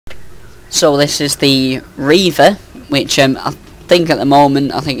So this is the Reaver, which I think at the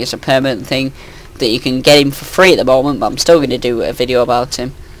moment, I think it's a permanent thing that you can get him for free at the moment, but I'm still going to do a video about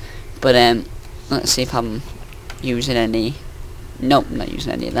him. But let's see if I'm using any. Nope, I'm not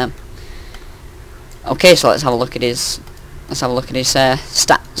using any of them. Okay, so let's have a look at his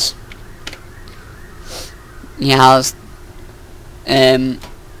stats. He has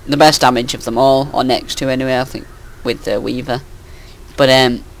the best damage of them all, or next to anyway, I think, with the Weaver. But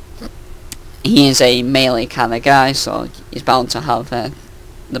he is a melee kind of guy, so he's bound to have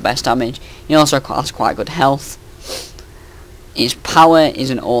the best damage. He also has quite good health. His power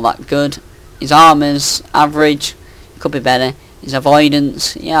isn't all that good. His armor's average, could be better. His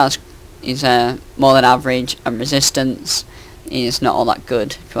avoidance, is more than average, and resistance is not all that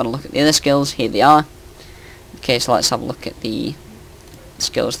good. If you want to look at the other skills, here they are. Okay, so let's have a look at the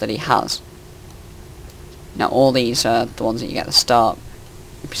skills that he has. Now all these are the ones that you get at the start,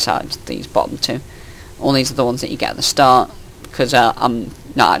 besides these bottom two. All these are the ones that you get at the start, because I'm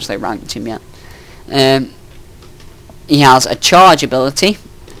not actually ranked him yet. He has a charge ability,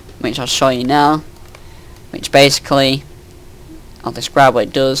 which I'll show you now, which basically, I'll describe what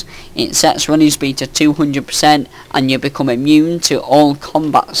it does. It sets running speed to 200% and you become immune to all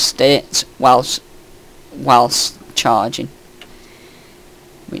combat states whilst charging,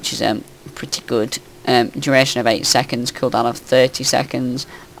 which is pretty good. Duration of 8 seconds, cooldown of 30 seconds,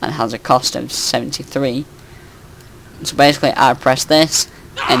 and has a cost of 73. So basically I press this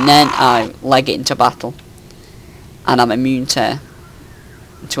and then I leg it into battle, and I'm immune to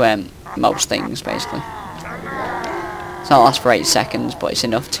most things basically. It's not last for 8 seconds, but it's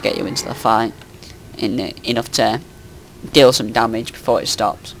enough to get you into the fight, and enough to deal some damage before it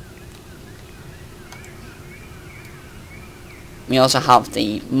stops. We also have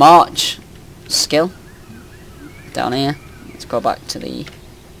the March skill down here. Let's go back to the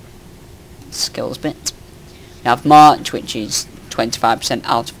skills bit. We have March, which is 25%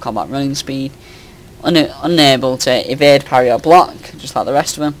 out of combat running speed, unable to evade, parry or block, just like the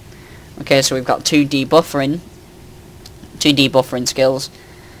rest of them. Okay, so we've got two debuffering skills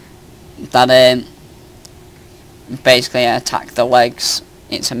that basically attack the legs.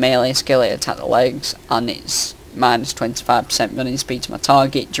 It's a melee skill, it attacks the legs, and it's minus 25% running speed to my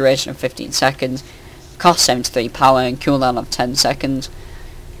target, duration of 15 seconds, cost 73 power, and cooldown of 10 seconds.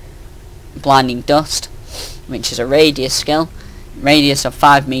 Blinding Dust, which is a radius skill, radius of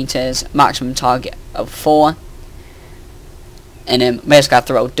 5 meters, maximum target of 4, and basically I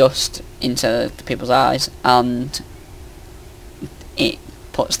throw dust into the people's eyes, and it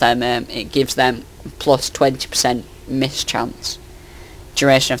puts them, it gives them plus 20% miss chance.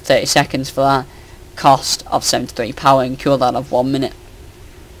 Duration of 30 seconds for that, cost of 73 power, and cooldown of 1 minute.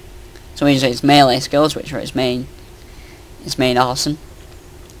 So these are his melee skills, which are his main arsenal.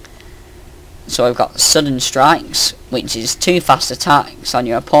 So we've got Sudden Strikes, which is 2 fast attacks on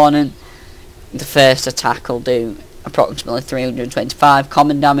your opponent. The first attack will do approximately 325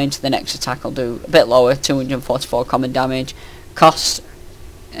 common damage, the next attack will do a bit lower, 244 common damage, cost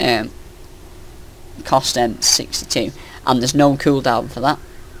 62, and there's no cooldown for that.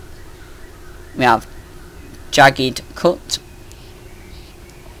 We have Jagged Cut,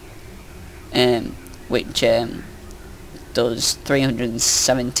 which does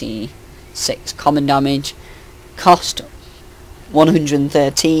 376 common damage, cost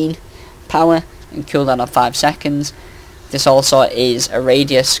 113 power, and cooldown of 5 seconds. This also is a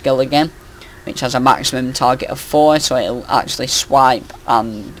radius skill again, which has a maximum target of 4, so it'll actually swipe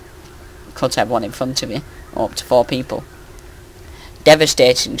and cut everyone in front of you, up to 4 people.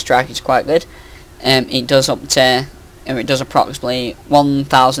 Devastating Strike is quite good. It does approximately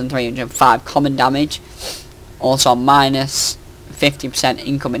 1,305 common damage, also minus 50%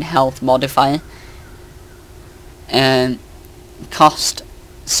 incoming health modifier, and cost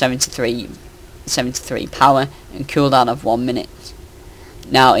 73 power, and cooldown of 1 minute.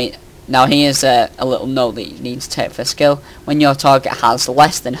 Now here's a little note that you need to take for skill. When your target has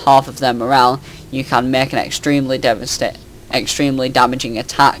less than half of their morale, you can make an extremely damaging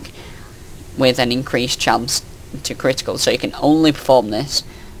attack with an increased chance to critical. So you can only perform this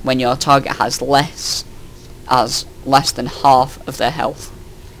when your target has less than half of their health.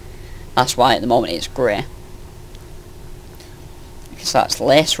 That's why at the moment it's grey. So that's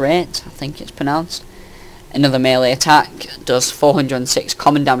Lace Rate, I think it's pronounced. Another melee attack does 406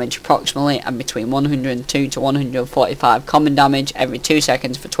 common damage approximately, and between 102 to 145 common damage every 2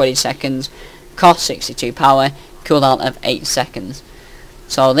 seconds for 20 seconds, cost 62 power, cooldown of 8 seconds.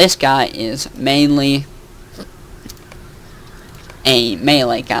 So this guy is mainly a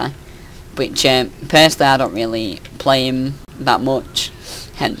melee guy, which personally I don't really play him that much.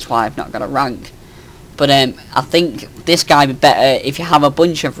 hence why I've not got a rank. But I think this guy would be better if you have a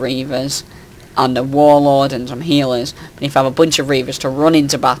bunch of Reavers and a Warlord and some healers, but if you have a bunch of Reavers to run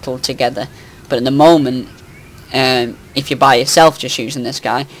into battle together. But at the moment, if you're by yourself just using this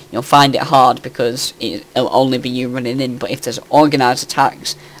guy, you'll find it hard because it'll only be you running in. But if there's organised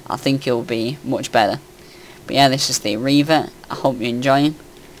attacks, I think it'll be much better. But yeah, this is the Reaver. I hope you're enjoying.